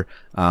year.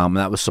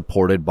 That was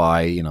supported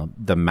by,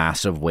 the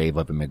massive wave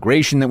of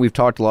immigration that we've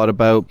talked a lot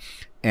about,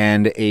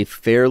 and a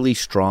fairly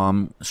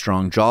strong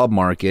job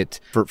market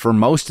for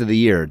most of the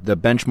year. The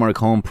benchmark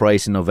home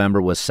price in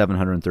November was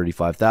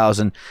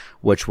 $735,000,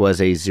 which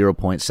was a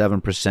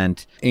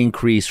 0.7%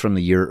 increase from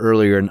the year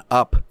earlier and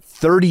up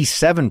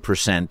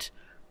 37%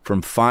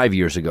 from 5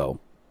 years ago.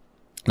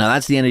 Now,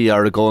 that's the end of the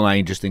article, and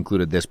I just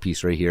included this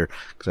piece right here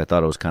because I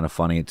thought it was kind of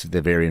funny. It's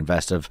the very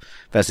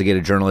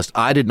investigative journalist.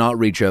 I did not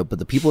reach out, but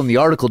the people in the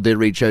article did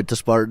reach out to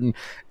Spartan,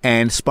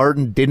 and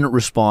Spartan didn't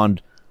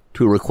respond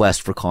to a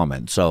request for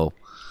comment. So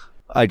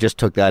I just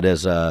took that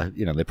as,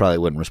 they probably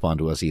wouldn't respond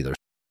to us either.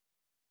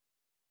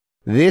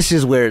 This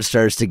is where it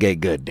starts to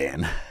get good,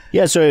 Dan.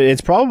 Yeah, so it's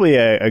probably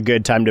a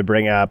good time to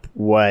bring up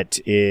what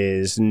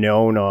is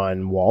known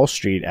on Wall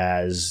Street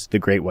as the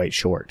Great White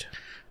Short.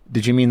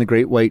 Did you mean the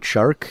Great White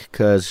Shark?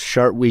 Because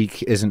Shark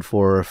Week isn't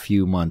for a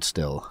few months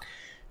still.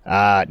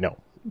 No.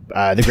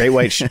 The Great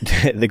White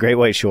the Great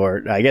White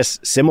Short, I guess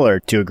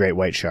similar to a Great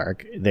White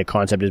Shark, the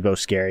concept is both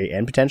scary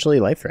and potentially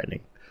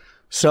life-threatening.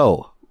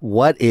 So,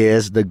 what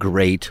is the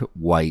Great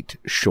White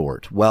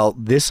Short? Well,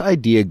 this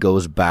idea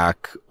goes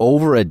back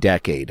over a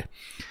decade.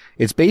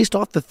 It's based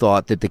off the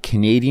thought that the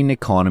Canadian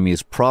economy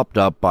is propped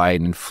up by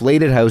an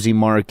inflated housing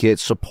market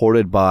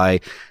supported by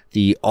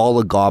the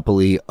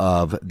oligopoly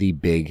of the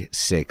big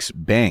six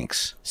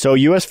banks. So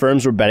U.S.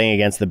 firms were betting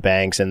against the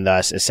banks and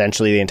thus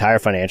essentially the entire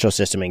financial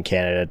system in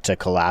Canada to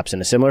collapse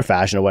in a similar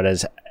fashion to what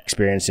is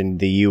experienced in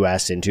the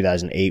U.S. in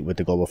 2008 with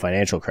the global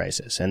financial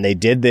crisis. And they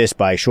did this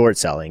by short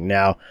selling.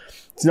 Now,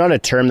 it's not a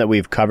term that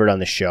we've covered on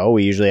the show.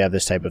 We usually have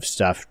this type of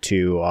stuff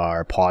to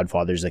our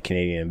podfathers, the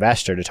Canadian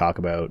Investor, to talk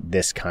about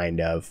this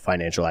kind of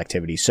financial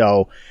activity.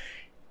 So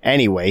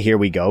anyway, here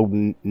we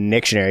go.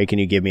 Dictionary, can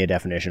you give me a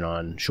definition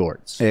on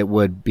shorts? It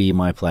would be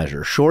my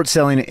pleasure. Short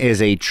selling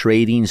is a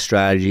trading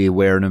strategy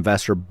where an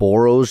investor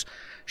borrows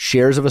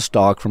shares of a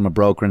stock from a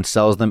broker and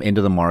sells them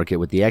into the market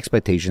with the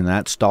expectation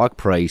that stock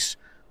price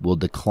will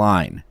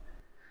decline.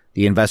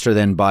 The investor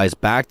then buys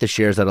back the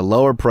shares at a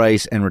lower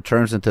price and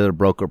returns them to the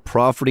broker,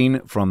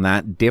 profiting from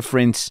that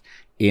difference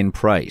in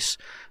price.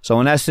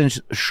 So in essence,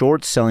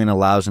 short selling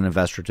allows an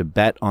investor to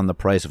bet on the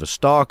price of a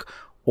stock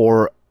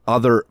or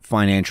other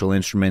financial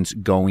instruments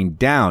going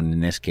down.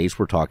 In this case,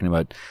 we're talking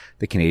about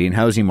the Canadian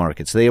housing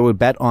market. So they would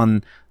bet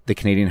on the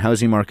Canadian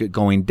housing market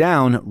going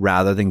down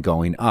rather than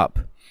going up.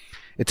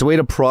 It's a way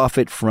to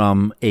profit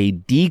from a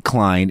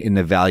decline in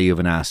the value of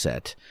an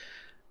asset,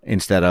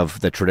 instead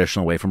of the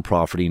traditional way from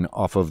profiting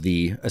off of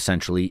the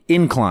essentially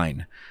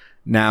incline.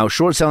 Now,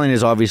 short selling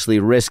is obviously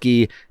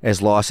risky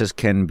as losses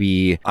can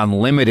be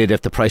unlimited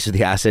if the price of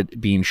the asset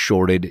being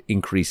shorted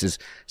increases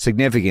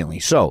significantly.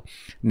 So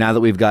now that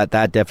we've got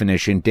that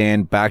definition,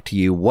 Dan, back to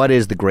you. What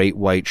is the Great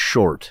White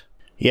Short?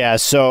 Yeah,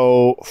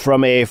 so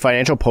from a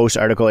Financial Post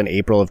article in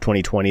April of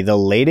 2020, the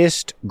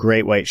latest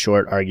Great White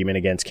Short argument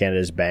against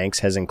Canada's banks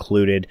has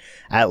included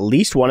at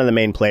least one of the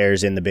main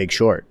players in The Big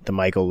Short, the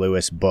Michael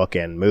Lewis book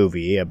and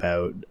movie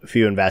about a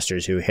few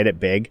investors who hit it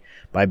big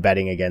by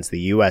betting against the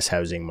U.S.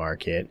 housing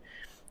market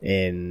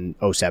in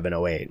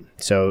 07-08.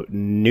 So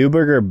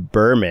Neuberger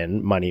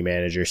Berman money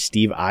manager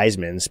Steve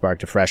Eisman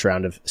sparked a fresh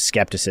round of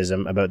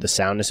skepticism about the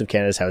soundness of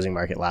Canada's housing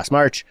market last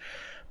March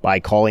by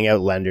calling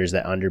out lenders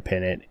that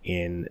underpin it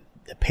in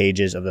the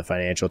pages of the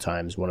Financial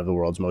Times, one of the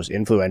world's most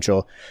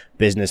influential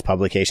business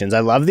publications. I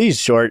love these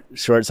short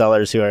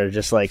sellers who are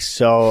just like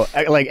so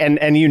like, and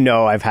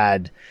I've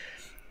had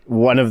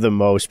one of the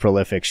most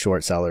prolific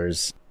short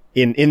sellers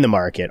in the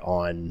market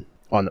on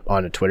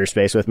a Twitter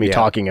space with me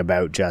talking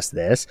about just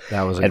this.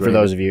 That was for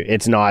those of you,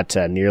 it's not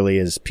nearly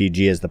as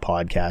PG as the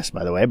podcast,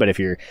 by the way, but if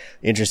you're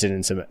interested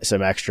in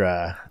some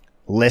extra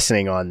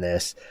listening on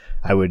this,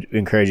 I would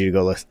encourage you to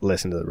go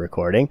listen to the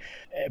recording.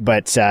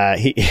 But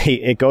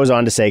it goes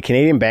on to say,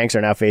 Canadian banks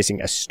are now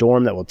facing a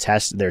storm that will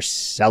test their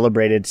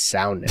celebrated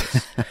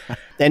soundness.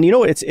 And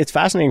it's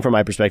fascinating from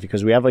my perspective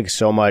because we have like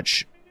so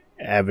much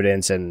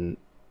evidence and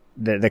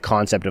the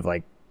concept of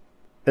like,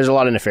 there's a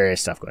lot of nefarious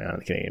stuff going on in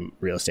the Canadian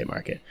real estate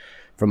market,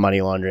 from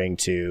money laundering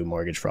to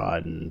mortgage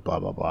fraud and blah,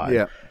 blah, blah.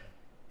 Yeah.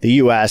 The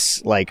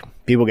US, like,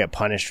 people get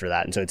punished for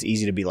that. And so it's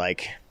easy to be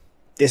like,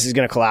 this is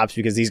going to collapse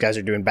because these guys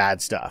are doing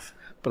bad stuff.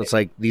 But it's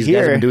like, these guys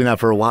have been doing that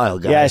for a while,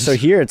 guys. Yeah, so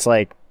here it's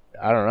like,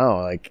 I don't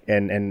know, like,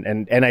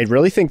 and I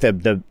really think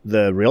that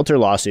the realtor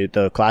lawsuit,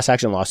 the class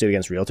action lawsuit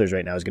against realtors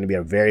right now is going to be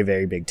a very,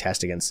 very big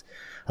test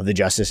of the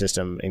justice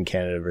system in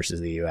Canada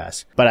versus the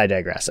US. But I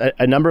digress.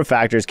 A number of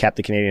factors kept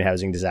the Canadian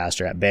housing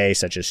disaster at bay,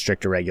 such as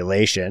stricter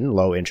regulation,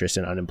 low interest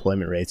and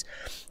unemployment rates,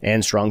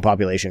 and strong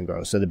population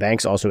growth. So the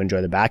banks also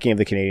enjoy the backing of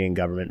the Canadian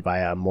government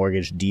via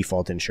mortgage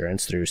default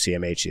insurance through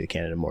CMHC, the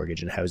Canada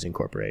Mortgage and Housing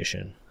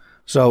Corporation.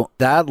 So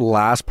that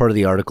last part of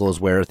the article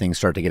is where things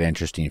start to get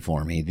interesting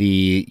for me.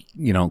 The,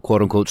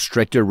 quote unquote,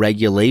 stricter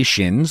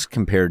regulations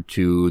compared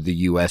to the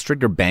U.S.,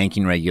 stricter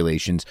banking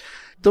regulations,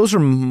 those are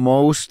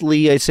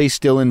mostly, I'd say,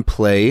 still in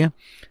play.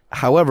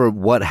 However,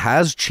 what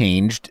has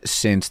changed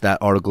since that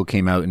article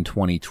came out in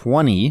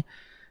 2020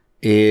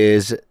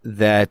 is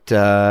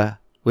that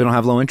we don't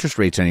have low interest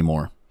rates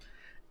anymore.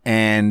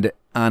 And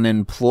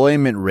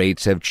unemployment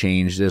rates have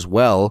changed as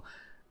well.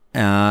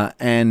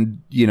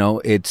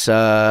 It's...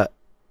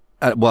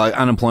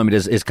 unemployment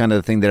is kind of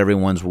the thing that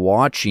everyone's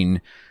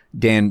watching.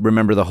 Dan,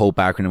 remember the HOPE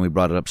acronym? We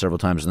brought it up several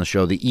times in the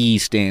show. The E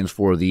stands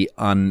for the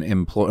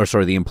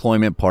the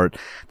employment part.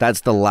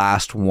 That's the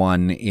last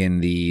one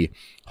in the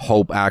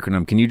HOPE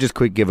acronym. Can you just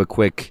give a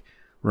quick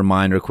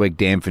reminder, quick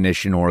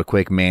definition, or a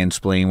quick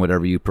mansplain,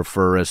 whatever you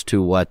prefer, as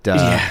to what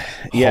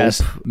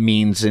HOPE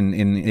means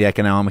in the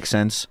economic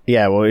sense?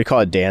 Yeah, well, we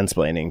call it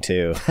Dan-splaining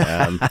too.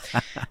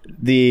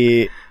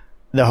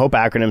 The HOPE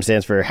acronym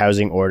stands for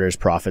Housing Orders,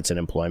 Profits, and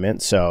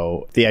Employment.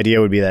 So the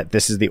idea would be that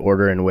this is the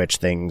order in which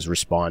things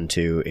respond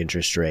to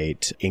interest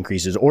rate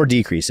increases or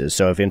decreases.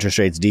 So if interest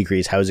rates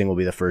decrease, housing will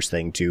be the first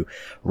thing to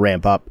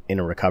ramp up in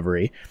a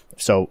recovery.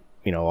 So,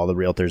 all the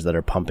realtors that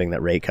are pumping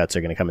that rate cuts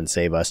are going to come and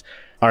save us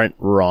aren't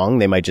wrong.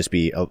 They might just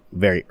be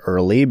very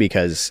early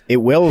because it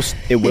will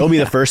be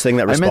the first thing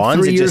that responds. I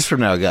meant 3 years from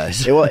now,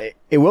 guys.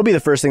 It will be the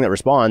first thing that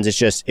responds. It's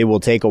just, it will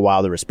take a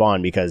while to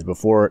respond because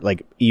before,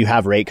 like, you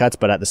have rate cuts,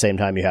 but at the same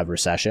time you have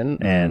recession,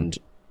 and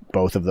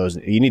both of those,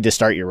 you need to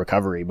start your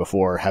recovery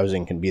before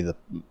housing can be the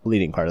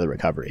leading part of the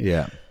recovery.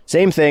 Yeah.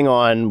 Same thing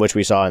on which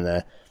we saw in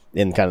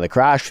kind of the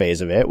crash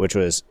phase of it, which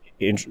was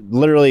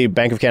literally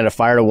Bank of Canada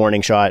fired a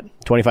warning shot,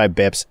 25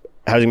 bips,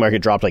 housing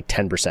market dropped like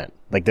 10%,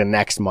 like the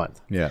next month.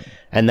 Yeah.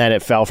 And then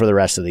it fell for the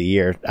rest of the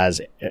year as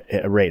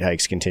rate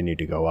hikes continued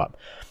to go up.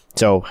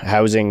 So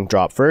housing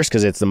dropped first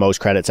because it's the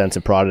most credit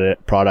sensitive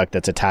product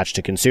that's attached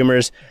to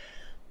consumers.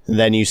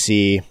 Then you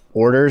see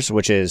orders,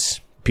 which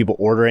is people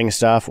ordering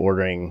stuff,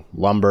 ordering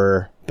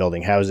lumber,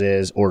 building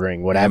houses,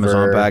 ordering whatever.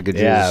 Amazon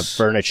packages. Yeah,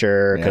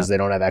 furniture, because they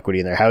don't have equity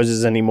in their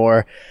houses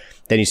anymore.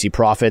 Then you see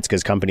profits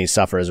because companies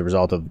suffer as a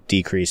result of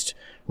decreased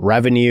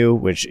revenue,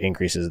 which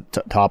increases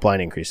top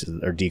line,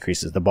 increases or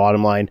decreases the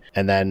bottom line.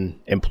 And then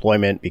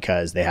employment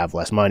because they have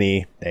less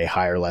money, they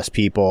hire less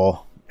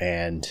people,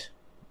 and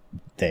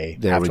they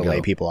have to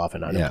lay people off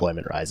and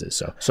unemployment rises.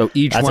 So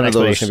each that's one an of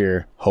those explanation of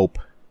your HOPE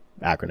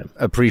acronym.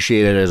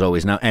 Appreciate it as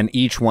always. Now, and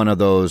each one of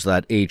those,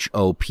 that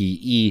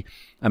HOPE,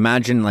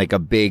 imagine like a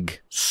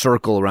big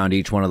circle around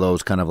each one of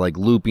those, kind of like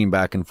looping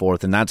back and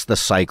forth. And that's the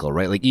cycle,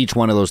 right? Like each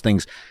one of those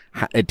things,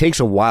 it takes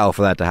a while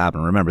for that to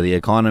happen. Remember, the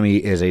economy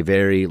is a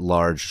very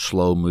large,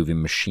 slow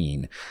moving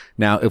machine.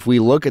 Now, if we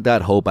look at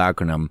that HOPE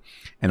acronym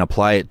and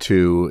apply it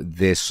to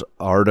this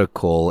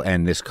article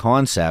and this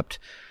concept,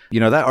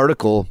 that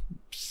article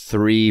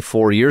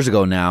 3-4 years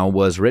ago now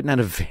was written at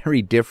a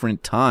very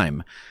different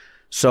time.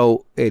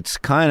 So it's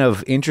kind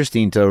of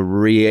interesting to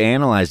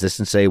reanalyze this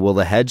and say, well,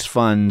 the hedge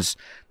funds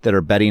that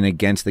are betting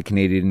against the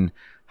Canadian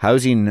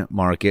housing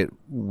market,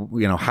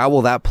 how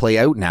will that play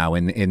out now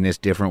in this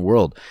different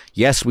world?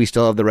 Yes, we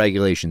still have the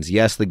regulations.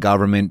 Yes, the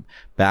government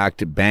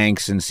backed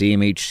banks and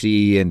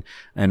CMHC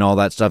and all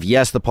that stuff.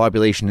 Yes, the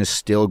population is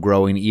still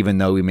growing, even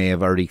though we may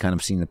have already kind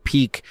of seen the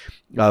peak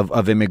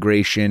of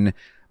immigration.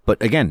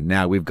 But again,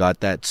 now we've got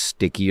that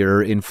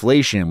stickier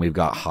inflation. We've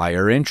got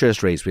higher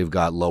interest rates. We've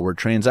got lower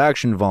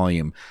transaction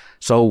volume.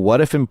 So what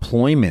if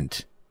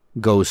employment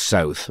goes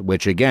south,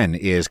 which again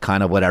is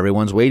kind of what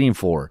everyone's waiting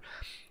for?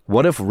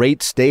 What if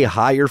rates stay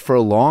higher for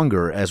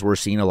longer, as we're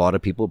seeing a lot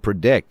of people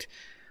predict?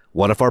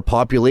 What if our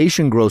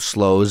population growth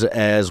slows,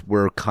 as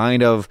we're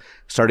kind of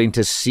starting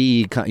to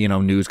see,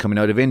 news coming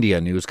out of India,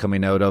 news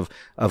coming out of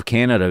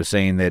Canada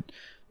saying that,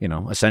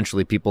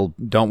 essentially people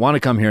don't want to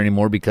come here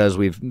anymore because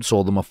we've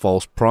sold them a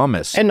false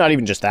promise. And not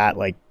even just that,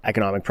 like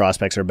economic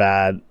prospects are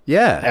bad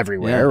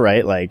everywhere,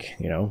 right? Like,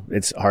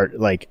 it's hard.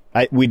 Like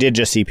we did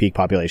just see peak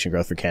population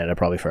growth for Canada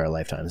probably for our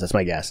lifetimes. That's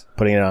my guess.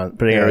 Putting it out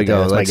there.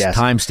 That's Let's my guess.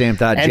 Timestamp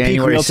that and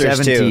January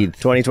 17th.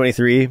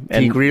 2023.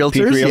 Peak realtors?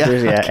 Peak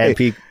realtors, yeah. Okay. And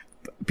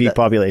peak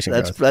population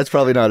growth. That's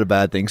probably not a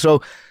bad thing.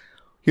 So,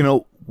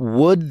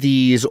 would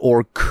these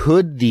or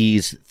could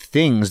these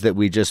things that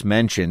we just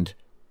mentioned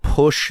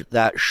push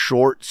that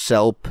short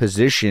sell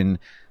position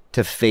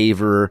to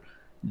favor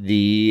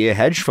the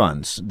hedge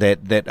funds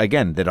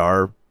that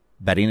are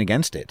betting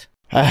against it?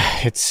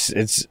 It's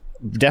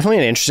definitely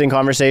an interesting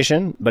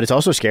conversation, but it's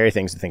also scary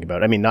things to think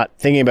about. I mean, not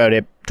thinking about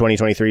it,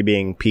 2023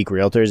 being peak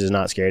realtors is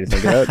not scary to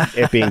think about.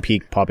 It being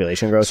peak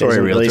population growth Sorry,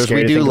 isn't really realtors,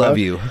 scary we to do think love about.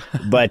 you.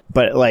 But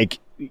like,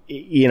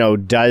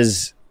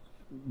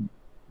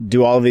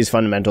 do all of these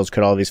fundamentals,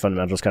 could all of these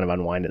fundamentals kind of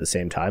unwind at the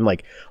same time?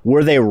 Like,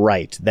 were they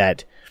right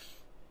that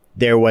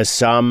there was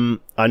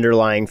some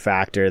underlying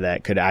factor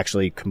that could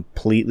actually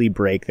completely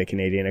break the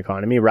Canadian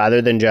economy,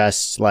 rather than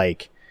just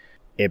like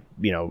it,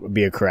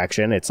 be a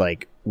correction? It's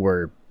like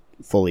we're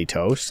fully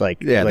toast.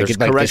 There's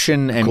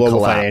correction and global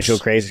collapse. financial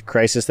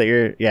crisis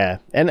that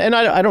and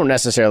I don't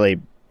necessarily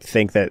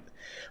think that.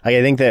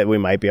 I think that we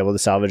might be able to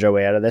salvage our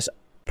way out of this.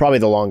 Probably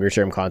the longer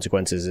term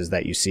consequences is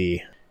that you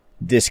see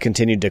this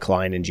continued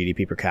decline in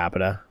GDP per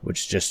capita,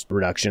 which is just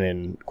reduction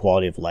in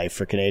quality of life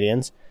for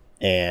Canadians,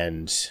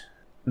 and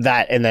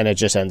then it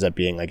just ends up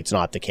being like it's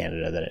not the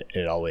Canada that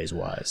it always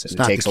was. It's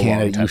not the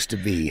Canada it used to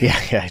be.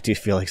 Yeah, I do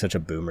feel like such a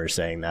boomer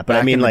saying that. But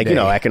I mean, like,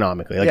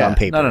 economically, like on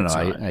paper. No,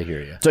 I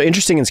hear you. So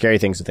interesting and scary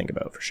things to think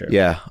about for sure.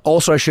 Yeah.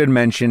 Also, I should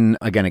mention,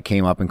 again, it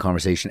came up in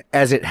conversation,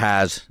 as it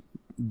has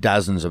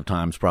dozens of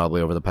times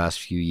probably over the past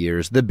few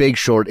years. The Big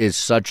Short is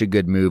such a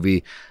good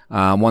movie,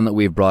 one that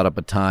we've brought up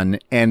a ton,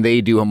 and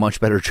they do a much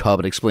better job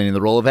at explaining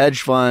the role of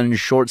hedge funds,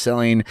 short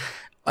selling,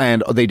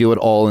 and they do it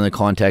all in the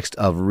context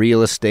of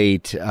real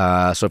estate.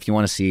 So if you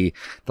want to see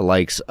the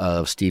likes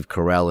of Steve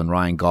Carell and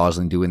Ryan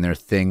Gosling doing their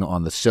thing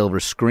on the silver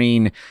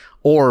screen,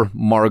 or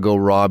Margot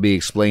Robbie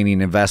explaining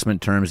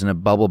investment terms in a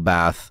bubble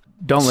bath,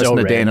 don't listen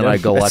to Dan and I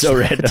go watch so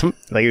random.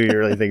 Like, if you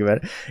really think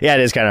about it. Yeah,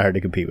 it is kind of hard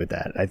to compete with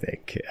that, I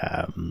think.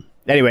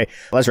 Anyway,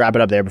 let's wrap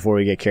it up there before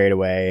we get carried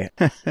away.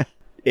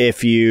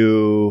 If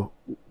you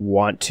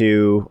want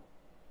to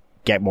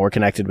get more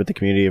connected with the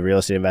community of real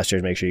estate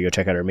investors, make sure you go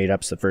check out our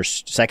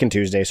meetups second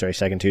Tuesday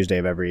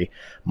of every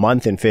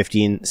month in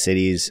 15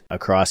 cities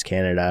across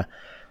Canada.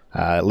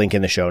 Link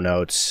in the show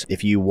notes.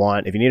 If you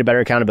need a better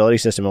accountability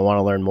system and want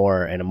to learn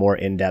more in a more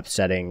in-depth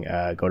setting,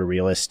 go to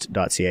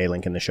realist.ca,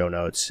 link in the show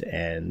notes,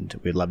 and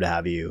we'd love to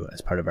have you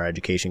as part of our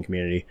education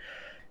community.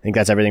 I think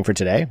that's everything for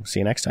today. See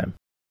you next time.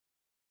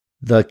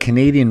 The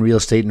Canadian Real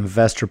Estate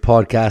Investor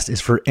Podcast is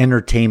for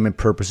entertainment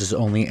purposes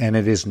only, and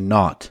it is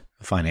not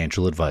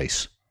financial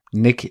advice.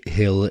 Nick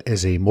Hill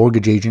is a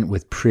mortgage agent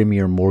with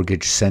Premier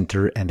Mortgage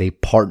Center and a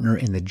partner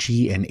in the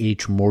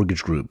G&H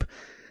Mortgage Group.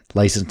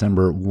 License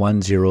number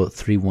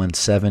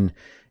 10317,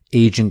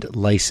 agent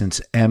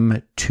license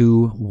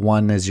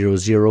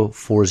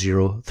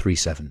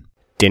M21004037.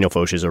 Daniel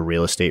Foch is a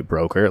real estate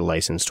broker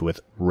licensed with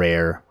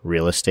Rare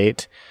Real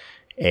Estate,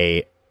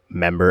 a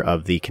member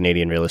of the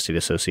Canadian Real Estate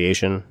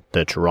Association,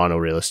 the Toronto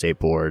Real Estate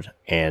Board,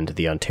 and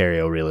the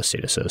Ontario Real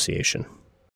Estate Association.